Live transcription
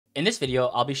In this video,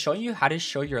 I'll be showing you how to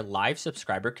show your live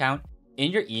subscriber count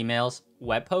in your emails,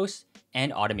 web posts,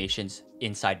 and automations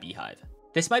inside beehiiv.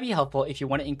 This might be helpful if you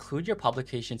want to include your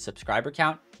publication subscriber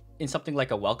count in something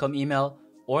like a welcome email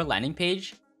or landing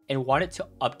page and want it to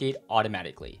update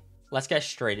automatically. Let's get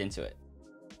straight into it.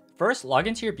 First, log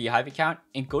into your beehiiv account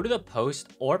and go to the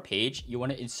post or page you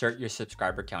want to insert your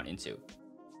subscriber count into.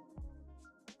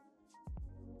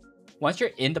 Once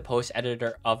you're in the post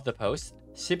editor of the post,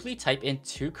 simply type in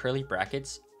 2 curly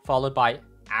brackets followed by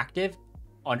active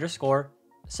underscore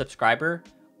subscriber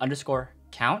underscore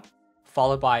count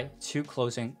followed by 2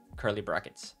 closing curly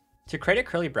brackets. To create a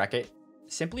curly bracket,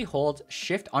 simply hold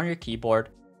Shift on your keyboard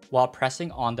while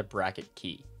pressing on the bracket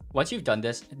key. Once you've done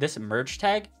this, this merge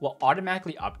tag will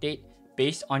automatically update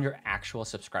based on your actual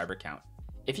subscriber count.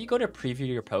 If you go to preview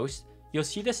your post, you'll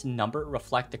see this number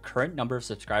reflect the current number of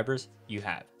subscribers you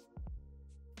have.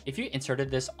 If you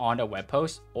inserted this on a web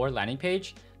post or landing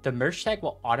page, the merge tag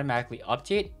will automatically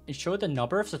update and show the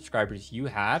number of subscribers you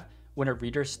have when a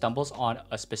reader stumbles on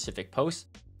a specific post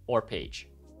or page.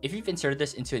 If you've inserted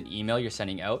this into an email you're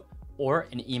sending out or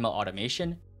an email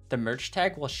automation, the merge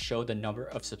tag will show the number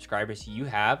of subscribers you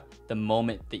have the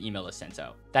moment the email is sent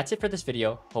out. That's it for this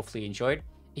video. Hopefully you enjoyed.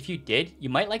 If you did, you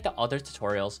might like the other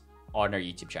tutorials on our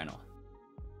YouTube channel.